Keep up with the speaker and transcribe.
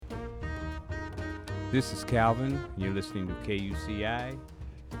This is Calvin. You're listening to KUCI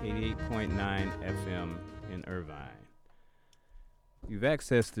 88.9 FM in Irvine. You've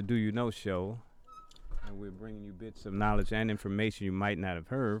accessed the Do You Know show, and we're bringing you bits of knowledge and information you might not have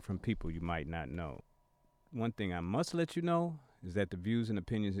heard from people you might not know. One thing I must let you know is that the views and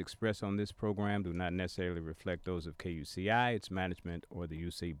opinions expressed on this program do not necessarily reflect those of KUCI, its management, or the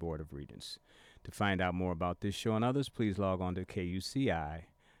UC Board of Regents. To find out more about this show and others, please log on to kuci.org.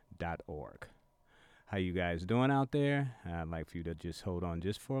 How you guys doing out there? I'd like for you to just hold on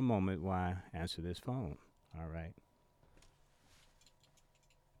just for a moment while I answer this phone. All right.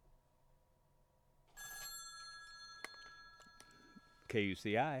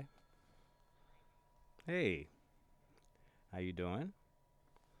 KUCI. Hey. How you doing?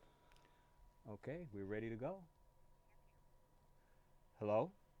 Okay, we're ready to go.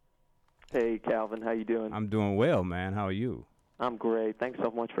 Hello? Hey, Calvin, how you doing? I'm doing well, man. How are you? I'm great. Thanks so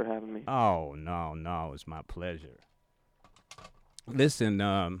much for having me. Oh, no, it's my pleasure. Listen,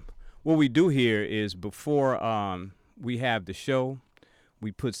 what we do here is before we have the show,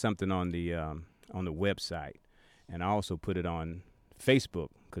 we put something on the website, and I also put it on Facebook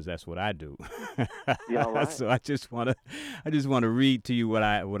because that's what I do. Yeah, all right. So I just want to read to you what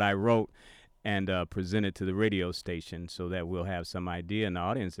I wrote and present it to the radio station so that we'll have some idea, and the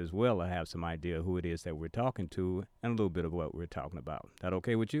audience as well will have some idea who it is that we're talking to and a little bit of what we're talking about. That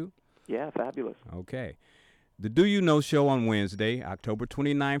okay with you? Yeah, fabulous. Okay. The Do You Know show on Wednesday, October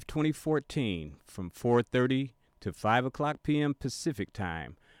 29th, 2014, from 4:30 to 5 o'clock p.m. Pacific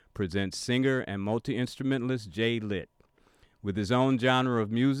Time, presents singer and multi-instrumentalist J Litt. With his own genre of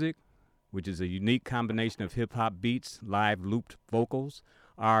music, which is a unique combination of hip-hop beats, live looped vocals,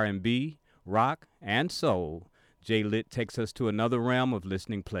 R&B, rock, and soul, J Litt takes us to another realm of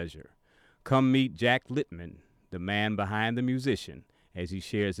listening pleasure. Come meet Jack Littman, the man behind the musician, as he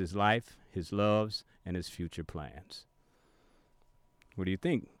shares his life, his loves, and his future plans. What do you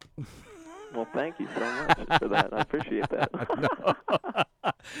think? Well, thank you so much for that. I appreciate that.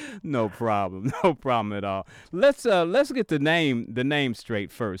 No problem at all. Let's get the name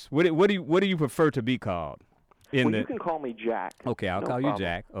straight first. What do you prefer to be called? You can call me Jack. Okay, I'll call you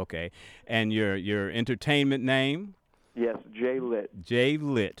Jack. Okay, and your entertainment name? Yes, J Litt. J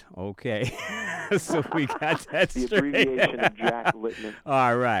Litt. Okay, so we got that the straight. abbreviation of Jack Littman.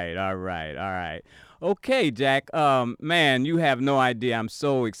 All right. Okay, Jack. Man, you have no idea. I'm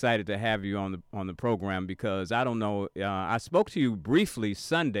so excited to have you on the program because I don't know. I spoke to you briefly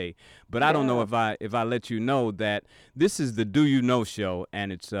Sunday, but I don't know if I let you know that this is the Do You Know show,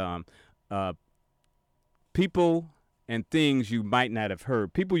 and it's people and things you might not have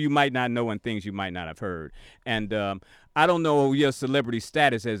heard. People you might not know and things you might not have heard. And I don't know your celebrity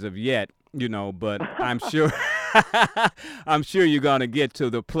status as of yet, but I'm sure I'm sure you're going to get to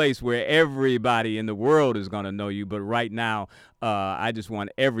the place where everybody in the world is going to know you. But right now, I just want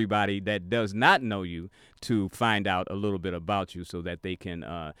everybody that does not know you to find out a little bit about you so that they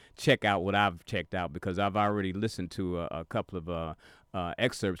can check out what I've checked out, because I've already listened to a couple of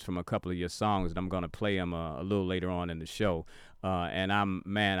excerpts from a couple of your songs, and I'm going to play them a little later on in the show. And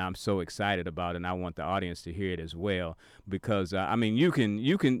I'm so excited about it, and I want the audience to hear it as well, because you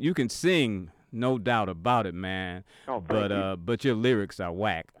can sing, no doubt about it, man. Oh, but your lyrics are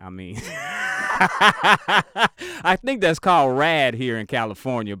whack. I mean, I think that's called rad here in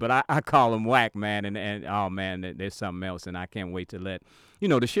California, but I call them whack, man. And oh man, there's something else, and I can't wait to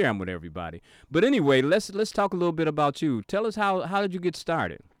to share them with everybody. But anyway, let's talk a little bit about you. Tell us how did you get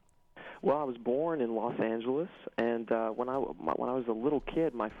started? Well, I was born in Los Angeles, and when I was a little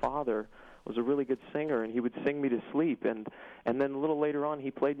kid, my father was a really good singer, and he would sing me to sleep. And then a little later on,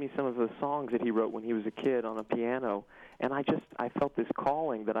 he played me some of the songs that he wrote when he was a kid on a piano. And I felt this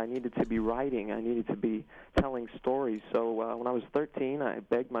calling that I needed to be writing. I needed to be telling stories. So when I was 13, I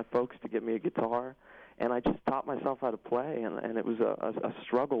begged my folks to get me a guitar, and I just taught myself how to play. And it was a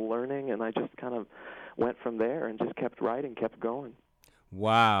struggle learning, and I just kind of went from there and just kept writing, kept going.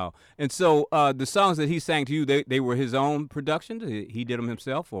 Wow. And so the songs that he sang to you, they were his own productions? He did them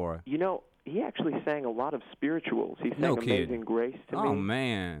himself, or? He actually sang a lot of spirituals. He sang No kidding. Amazing Grace to me. Oh,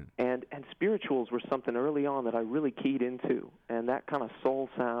 man. And spirituals were something early on that I really keyed into. And that kind of soul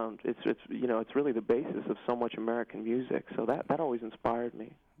sound, it's really the basis of so much American music. So that always inspired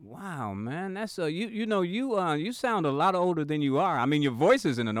me. Wow, man, that's you sound a lot older than you are. I mean, your voice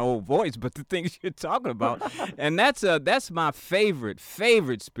isn't an old voice, but the things you're talking about, and that's my favorite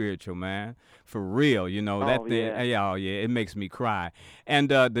spiritual, man, for real. That Oh thing, yeah. yeah, oh yeah, it makes me cry. And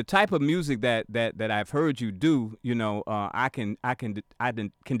the type of music that I've heard you do, I can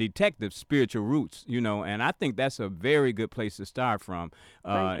detect the spiritual roots, and I think that's a very good place to start from,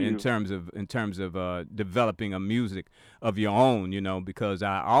 Thank in you. terms of developing a music of your own, because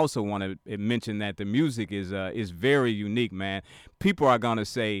I also want to mention that the music is very unique, man. People are gonna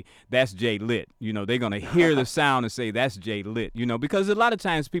say that's J Litt. They're gonna hear the sound and say that's J Litt. Because a lot of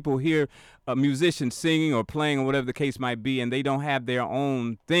times people hear a musician singing or playing or whatever the case might be, and they don't have their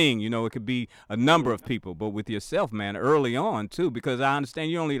own thing. It could be a number Mhm. of people, but with yourself, man, early on too, because I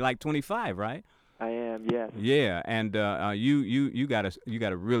understand you're only like 25, right? I am. Yes. Yeah, and you got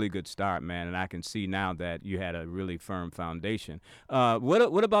a really good start, man, and I can see now that you had a really firm foundation.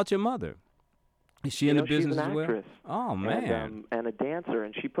 What about your mother? Is she in the She's an business as well? actress Oh man. and a dancer,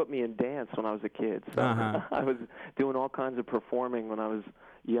 and she put me in dance when I was a kid. So Uh huh. I was doing all kinds of performing when I was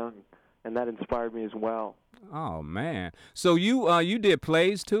young, and that inspired me as well. Oh man. So you did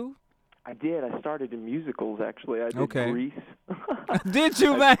plays too? I did. I started in musicals actually. I did Okay. Grease. Did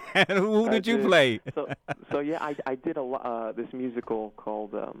you, I man? Who I did you did. play? So yeah, I did this musical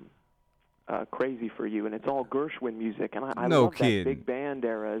called Crazy for You, and it's all Gershwin music, and I No love that kidding. big band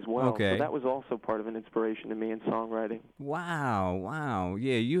era as well. So Okay. that was also part of an inspiration to me in songwriting. Wow, wow.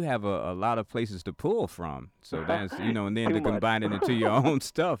 Yeah, you have a lot of places to pull from. So that's, and then Too to much. combine it into your own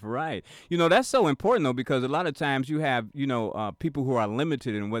stuff, right? That's so important though, because a lot of times you have, people who are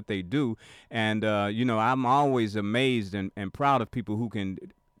limited in what they do. And, I'm always amazed and proud of people who can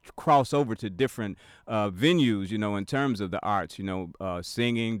cross over to different venues, in terms of the arts,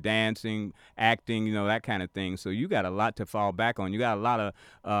 singing, dancing, acting, that kind of thing. So you got a lot to fall back on. You got a lot of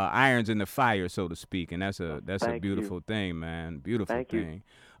irons in the fire, so to speak, and that's a Thank you. beautiful thing, man. Beautiful Thank you.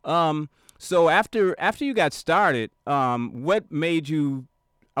 thing. So after you got started, what made you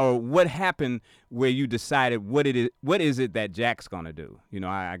or what happened where you decided what is it that Jack's gonna do?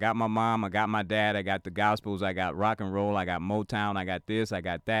 I got my mom, I got my dad, I got the gospels, I got rock and roll, I got Motown, I got this, I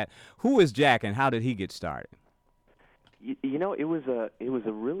got that. Who is Jack and how did he get started? It was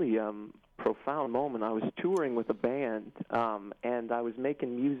a really profound moment. I was touring with a band, and I was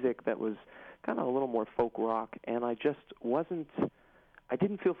making music that was kind of a little more folk rock, and I just wasn't. I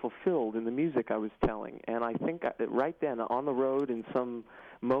didn't feel fulfilled in the music I was telling, and I think right then on the road in some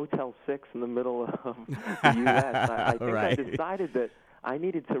Motel 6 in the middle of the U.S., I think I Right. decided that I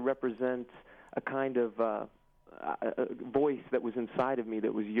needed to represent a kind of voice that was inside of me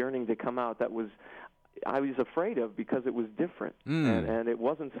that was yearning to come out, that was I was afraid of because it was different, and Mm. it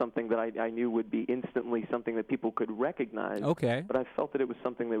wasn't something that I knew would be instantly something that people could recognize. Okay. But I felt that it was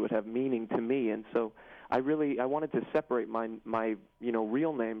something that would have meaning to me, and so I wanted to separate my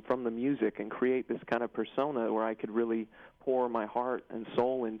real name from the music and create this kind of persona where I could really pour my heart and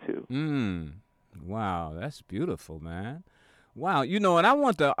soul into. Mm. Wow, that's beautiful, man. Wow, and I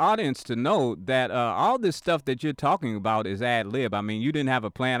want the audience to know that all this stuff that you're talking about is ad lib. I mean, you didn't have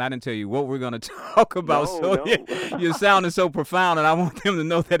a plan. I didn't tell you what we're going to talk about. No, So yeah, no, you're sounding so profound, and I want them to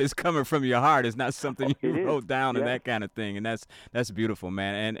know that it's coming from your heart. It's not something it you is. wrote down and Yes, that kind of thing. And that's beautiful,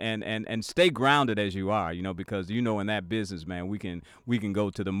 man. And stay grounded as you are, because in that business, man, we can go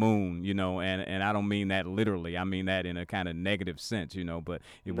to the moon, and I don't mean that literally. I mean that in a kind of negative sense, But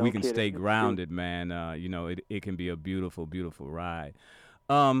if we no can kidding. stay It's true. grounded, man, it can be a beautiful, beautiful ride.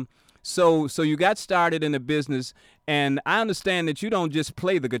 Um, so you got started in the business, and I understand that you don't just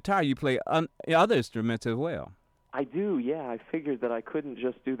play the guitar; you play other instruments as well. I do, yeah. I figured that I couldn't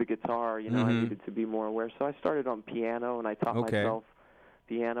just do the guitar. I Mm-hmm. needed to be more aware. So I started on piano, and I taught Okay. myself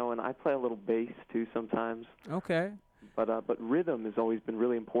piano, and I play a little bass too sometimes. Okay. But rhythm has always been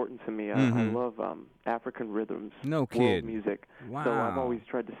really important to me. I Mm-hmm. love African rhythms, No world kidding. music. So I've Wow. always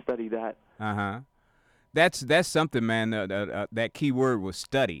tried to study that. Uh huh. That's something, man. That key word was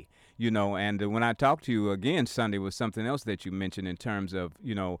study. And when I talked to you again Sunday was something else that you mentioned in terms of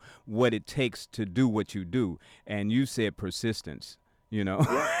what it takes to do what you do, and you said persistence. You know,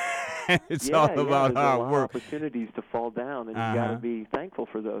 Yeah, it's all yeah. about There's a hard lot of work. opportunities to fall down, and you Uh got to huh. be thankful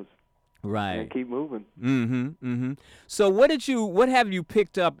for those and Right. keep moving. Mm-hmm. Mm-hmm. So what have you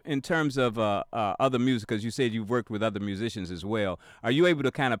picked up in terms of other music? Because you said you've worked with other musicians as well. Are you able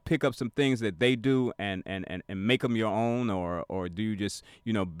to kind of pick up some things that they do and make them your own, or do you just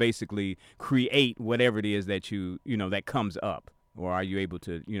basically create whatever it is that that comes up, or are you able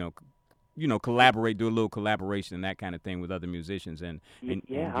to collaborate, do a little collaboration and that kind of thing with other musicians and Yeah, get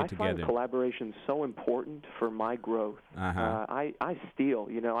I find together. collaboration so important for my growth. Uh-huh. I steal,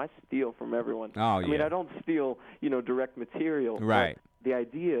 I steal from everyone. Oh, I mean, yeah. I don't steal, direct material, but Right. the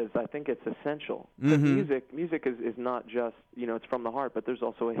idea is, I think it's essential because Mm-hmm. music is not just, it's from the heart, but there's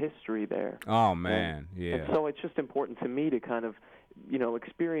also a history there, Oh, and man. and Yeah. so it's just important to me to kind of,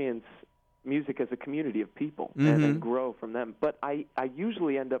 experience music as a community of people and Mm-hmm. grow from them. But I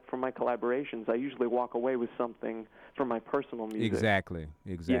usually end up, from my collaborations, I usually walk away with something from my personal music, Exactly.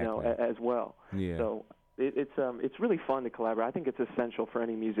 Exactly. as well. Yeah. So it's really fun to collaborate. I think it's essential for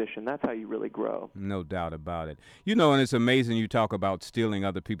any musician. That's how you really grow. No doubt about it. And it's amazing you talk about stealing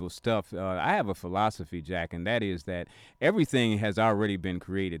other people's stuff. I have a philosophy, Jack, and that is that everything has already been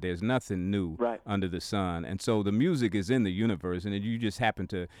created. There's nothing new Right. under the sun, and so the music is in the universe, and you just happen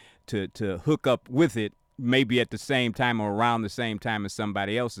to hook up with it. Maybe at the same time or around the same time as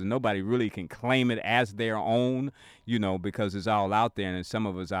somebody else's. Nobody really can claim it as their own, because it's all out there. And some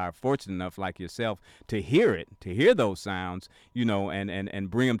of us are fortunate enough, like yourself, to hear it, to hear those sounds, and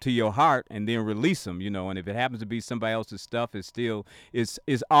bring them to your heart and then release them, And if it happens to be somebody else's stuff, it's still is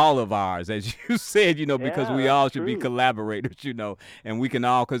all of ours, as you said, because Yeah, we that's all should be true. collaborators, and we can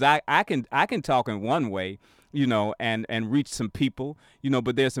all, because I can talk in one way, and reach some people,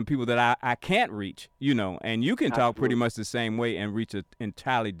 but there's some people that I can't reach, and you can talk pretty Absolutely. much the same way and reach an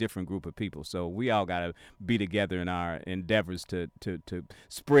entirely different group of people. So we all got to be together in our endeavors to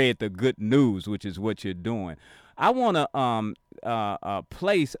spread the good news, which is what you're doing. I want to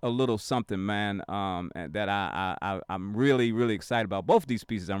place a little something, man, that I'm really, really excited about. Both of these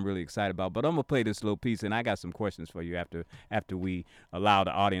pieces I'm really excited about, but I'm going to play this little piece, and I got some questions for you after we allow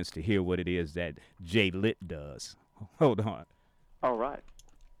the audience to hear what it is that J Litt does. Hold on. All right.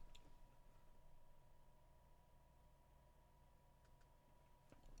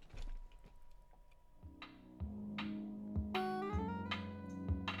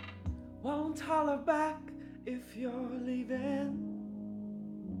 Won't holler back if you're leaving.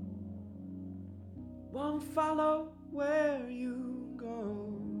 Won't follow where you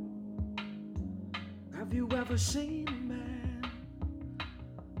go. Have you ever seen a man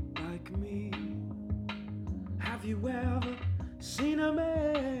like me? Have you ever seen a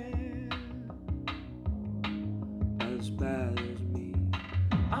man as bad as me?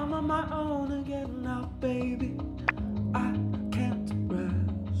 I'm on my own again now, baby. I can't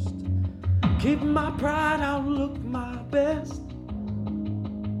rest. Keep my pride, I'll look my best.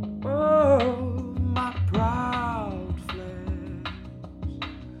 Oh, my proud flesh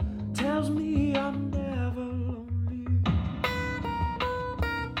tells me I'm never lonely.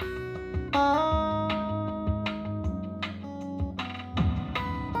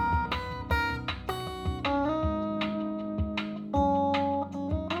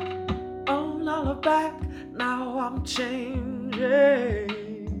 Oh, now back, now I'm changing.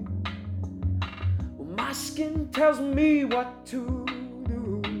 My skin tells me what to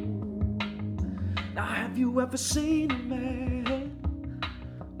do. Now, have you ever seen a man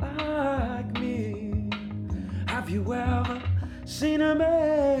like me? Have you ever seen a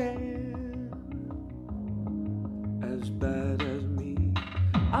man as bad as me?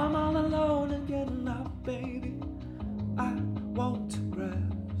 I'm all alone again now, baby. I won't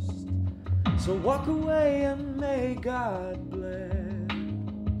rest. So walk away and may God bless.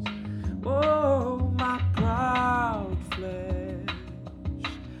 Oh, my proud flesh,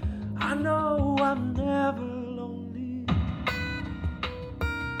 I know I'm never lonely.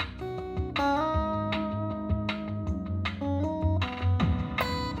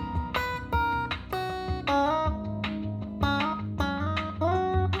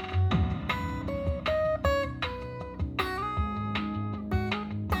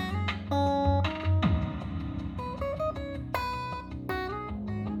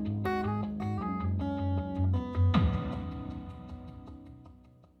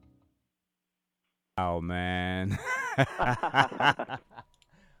 Oh, man.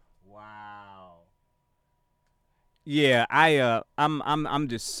 Wow. Yeah, I'm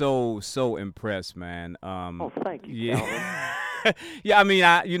just so impressed, man. Oh, thank you, Calvin. Yeah. Yeah, I mean,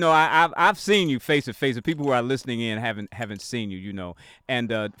 I've seen you face to face. The people who are listening in haven't seen you,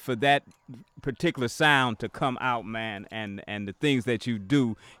 and for that particular sound to come out, man, and the things that you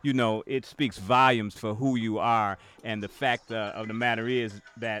do, it speaks volumes for who you are. And the fact of the matter is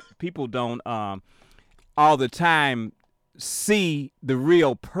that people don't all the time see the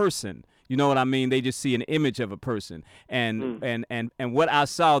real person, You know what I mean? They just see an image of a person. And what I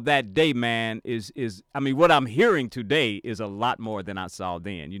saw that day, man, is I mean, what I'm hearing today is a lot more than I saw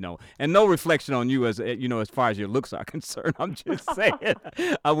then, you know. And no reflection on you as you know, as far as your looks are concerned. I'm just saying,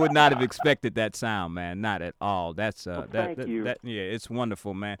 I would not have expected that sound, man, not at all. That's Well, that, thank you. that yeah, it's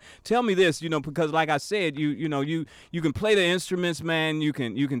wonderful, man. Tell me this, you know, because like I said, you know, you can play the instruments, man. You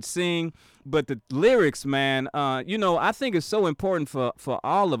can sing, but the lyrics, man, you know, I think it's so important for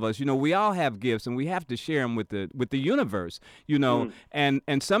all of us. You know, we all have gifts, and we have to share them with the universe. You know, and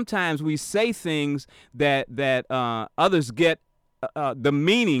sometimes we say things that others get the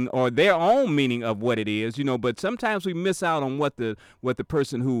meaning or their own meaning of what it is, you know, but sometimes we miss out on what the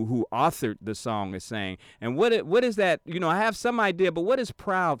person who authored the song is saying. And what is that? You know, I have some idea, but what is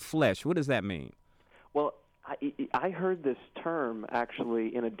proud flesh? What does that mean? Well, I heard this term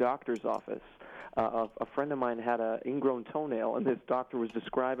actually in a doctor's office. A friend of mine had an ingrown toenail, and this doctor was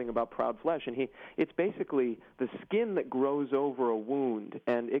describing about proud flesh, and it's basically the skin that grows over a wound,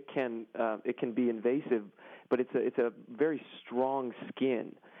 and it can be invasive, but it's a very strong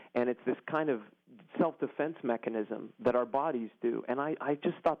skin, and it's this kind of self-defense mechanism that our bodies do. And I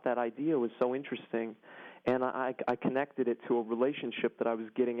just thought that idea was so interesting, and I connected it to a relationship that I was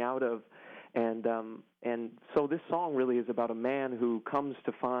getting out of. And so this song really is about a man who comes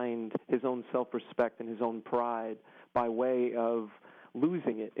to find his own self-respect and his own pride by way of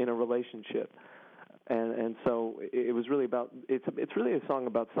losing it in a relationship. And so it was really about, it's really a song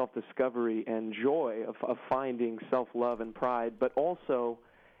about self-discovery and joy of finding self-love and pride, but also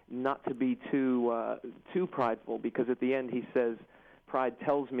not to be too prideful, because at the end he says, pride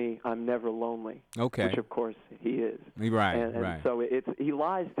tells me I'm never lonely. Okay. Which, of course, he is. Right, and right. so he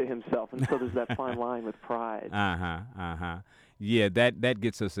lies to himself, and so there's that fine line with pride. Yeah, that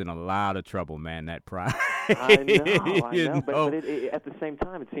gets us in a lot of trouble, man, that pride. I know. You But at the same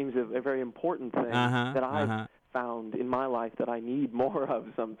time, it seems a very important thing that I've found in my life that I need more of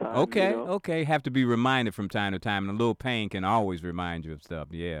sometimes. Okay, you know? okay. Have to be reminded from time to time, and a little pain can always remind you of stuff.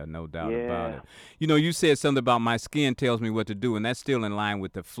 Yeah, no doubt about it. You know, you said something about my skin tells me what to do, and that's still in line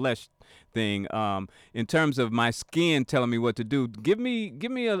with the flesh thing. In terms of my skin telling me what to do, give me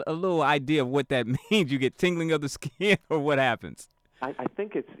a little idea of what that means. You get tingling of the skin, or what happens? I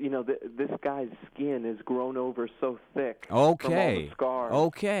think it's, you know, this guy's skin is grown over so thick from all the scars.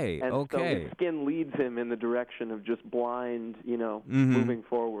 Okay. And so his skin leads him in the direction of just blind, you know, moving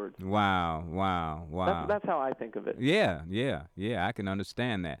forward. Wow. That's how I think of it. Yeah. I can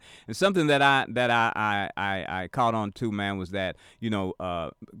understand that. And something that I caught on to, man, was that, you know,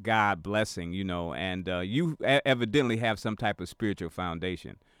 God blessing, you know, and you evidently have some type of spiritual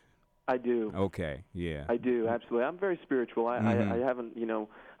foundation. I do. Okay, yeah. I do, absolutely. I'm very spiritual. I haven't, you know,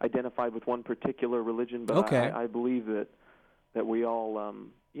 identified with one particular religion, but I believe that we all,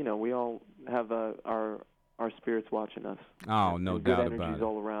 you know, we all have our spirits watching us. Oh, no doubt about it. Good energies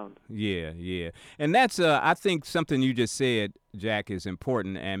all around. Yeah. And that's, I think something you just said, Jack, is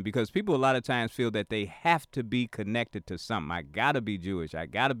important, and because people a lot of times feel that they have to be connected to something. I got to be Jewish. I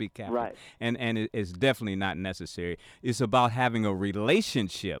got to be Catholic. Right. And it's definitely not necessary. It's about having a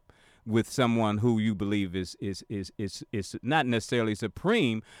relationship with someone who you believe is not necessarily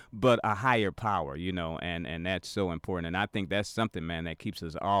supreme, but a higher power, you know, and that's so important. And I think that's something, man, that keeps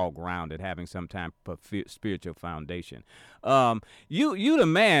us all grounded, having some type of spiritual foundation. You the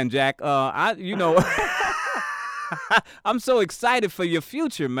man, Jack. You know. I'm so excited for your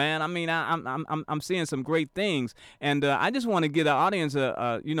future, man. I mean, I'm seeing some great things, and I just want to give the audience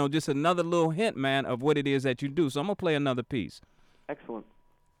you know, just another little hint, man, of what it is that you do. So I'm gonna play another piece. Excellent.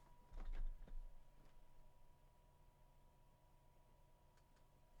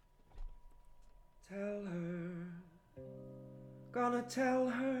 Tell her, gonna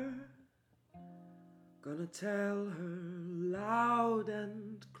tell her loud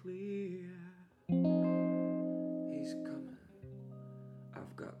and clear. He's coming,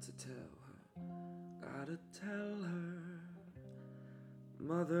 I've got to tell her, gotta tell her,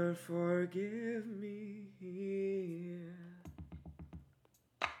 Mother, forgive me.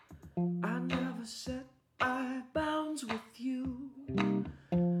 I never set my bounds with you,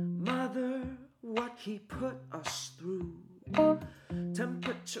 Mother. What he put us through,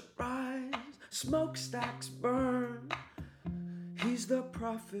 temperature rise, smokestacks burn. He's the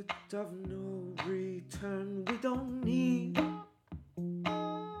prophet of no return. We don't need,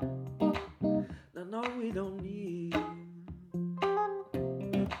 no, we don't need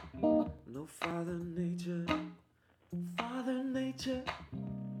no Father Nature,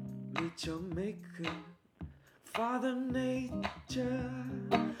 meet your maker. Father Nature,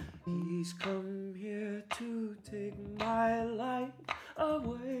 he's come here to take my life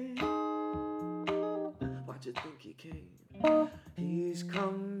away. Why'd you think he came? He's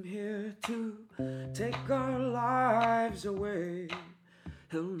come here to take our lives away.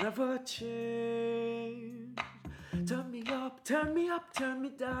 He'll never change. Turn me up, turn me up, turn me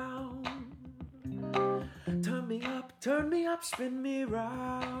down. Turn me up, spin me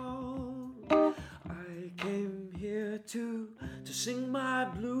round. I came here to sing my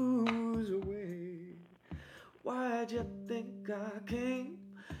blues away. Why'd you think I came?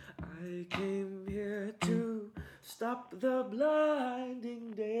 I came here to stop the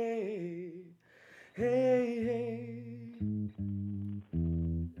blinding day. Hey, hey.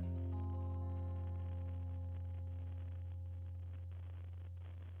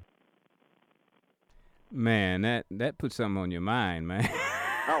 Man, that puts something on your mind, man.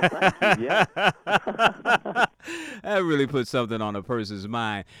 Oh, thank you. Yeah. That really puts something on a person's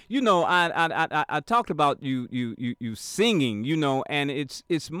mind. You know, I talked about you singing, you know, and it's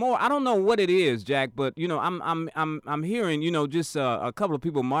more. I don't know what it is, Jack, but you know, I'm hearing, you know, just a couple of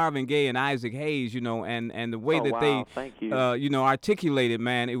people, Marvin Gaye and Isaac Hayes, you know, and the way Oh, that they, wow. Thank you. you know, articulated,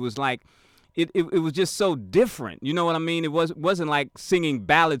 man, it was like. It was just so different, you know what I mean? Wasn't like singing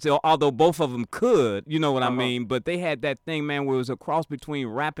ballads, although both of them could, you know what I Uh-huh. mean? But they had that thing, man, where it was a cross between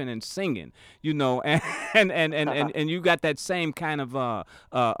rapping and singing, you know, and you got that same kind of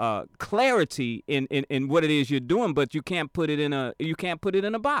clarity in what it is you're doing, but you can't put it in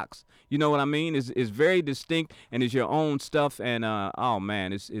a box. You know what I mean? It's very distinct and it's your own stuff, and oh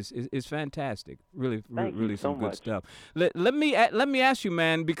man, it's fantastic. Really, Thank you really so some good much. stuff. Let me ask you,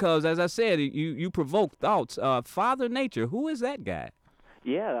 man, because as I said, you provoke thoughts. Father Nature, who is that guy?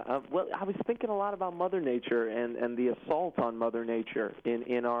 Yeah, well, I was thinking a lot about Mother Nature and the assault on Mother Nature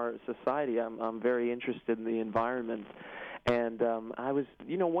in our society. I'm very interested in the environment, and I was,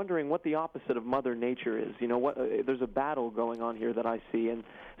 you know, wondering what the opposite of Mother Nature is. You know, what there's a battle going on here that I see, and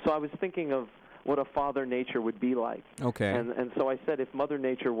so I was thinking of what a Father Nature would be like. Okay. And so I said, if Mother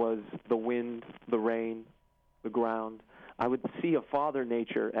Nature was the wind, the rain, the ground, I would see a Father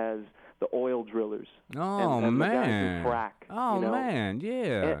Nature as the oil drillers Oh and the guys man. who frack. Oh you know? man,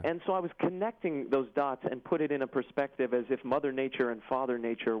 yeah. And so I was connecting those dots and put it in a perspective as if Mother Nature and Father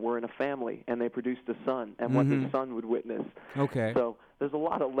Nature were in a family and they produced a son and what his son would witness. Okay. So there's a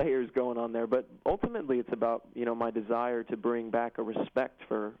lot of layers going on there, but ultimately it's about, you know, my desire to bring back a respect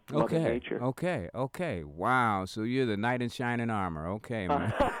for Mother Nature. Okay. Wow. So you're the knight in shining armor. Okay,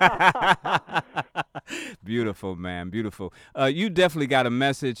 man. Beautiful, man. Beautiful. You definitely got a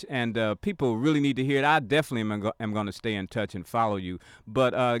message, and people really need to hear it. I definitely am going to stay in touch and follow you.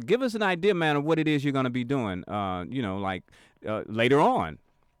 But give us an idea, man, of what it is you're going to be doing. You know, like later on.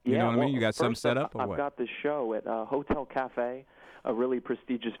 You know what I mean? You got something set up, or I've what? got this show at Hotel Cafe, a really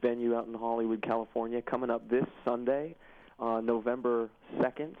prestigious venue out in Hollywood, California, coming up this Sunday, November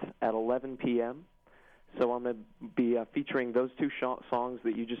 2nd at 11 p.m. So I'm going to be featuring those two songs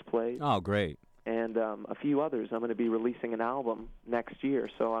that you just played. Oh, great. And a few others. I'm going to be releasing an album next year,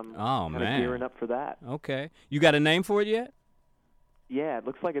 so I'm kind of man. gearing up for that. Okay. You got a name for it yet? Yeah, it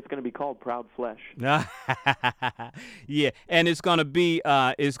looks like it's going to be called Proud Flesh. Yeah, and it's gonna be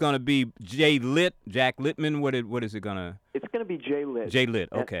J Litt, Jack Littman. What is it gonna? It's going to be J Litt. J Litt.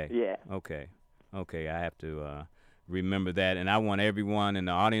 Okay. Yeah. Okay. I have to remember that, and I want everyone in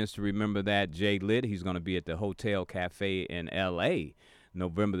the audience to remember that J Litt. He's gonna be at the Hotel Cafe in L.A.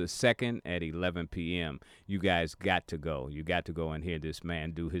 November the 2nd at 11 p.m. You guys got to go. You got to go and hear this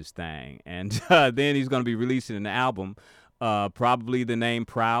man do his thing, and then he's gonna be releasing an album. Probably the name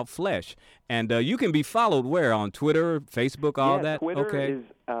Proud Flesh. And you can be followed where? On Twitter, Facebook, all that? Twitter okay. is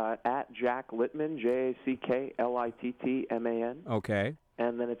at Jack Littman, JackLittman. Okay.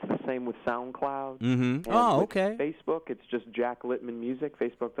 And then it's the same with SoundCloud. Mm-hmm. And Oh, with okay. Facebook, it's just Jack Littman Music,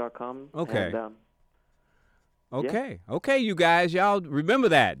 Facebook.com. Okay. And, okay. Okay, you guys, y'all remember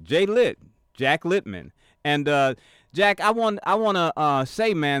that. J Litt, Jack Littman. And Jack, I want to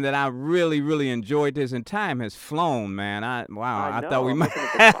say, man, that I really enjoyed this, and time has flown, man. I thought we might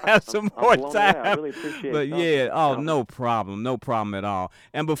have some more time. I really appreciate but it. yeah, no problem at all.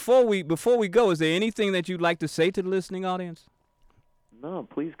 And before we go, is there anything that you'd like to say to the listening audience? No,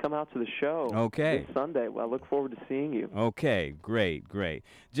 please come out to the show. Okay. This Sunday. Well, I look forward to seeing you. Okay, great.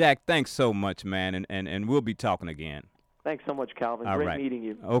 Jack, thanks so much, man, and we'll be talking again. Thanks so much, Calvin. All Great right. meeting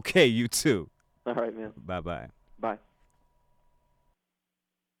you. Okay, you too. All right, man. Bye-bye. Bye.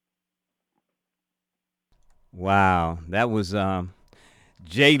 Wow, that was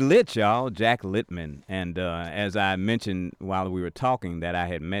J Litt, y'all, Jack Littman. And as I mentioned while we were talking, that I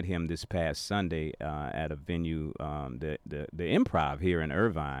had met him this past Sunday at a venue, the Improv here in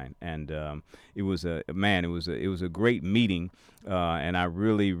Irvine, and it was a great meeting, and I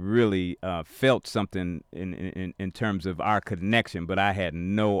really felt something in terms of our connection, but I had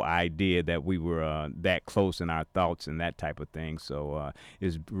no idea that we were that close in our thoughts and that type of thing. So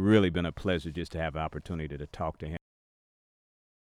it's really been a pleasure just to have the opportunity to talk to him.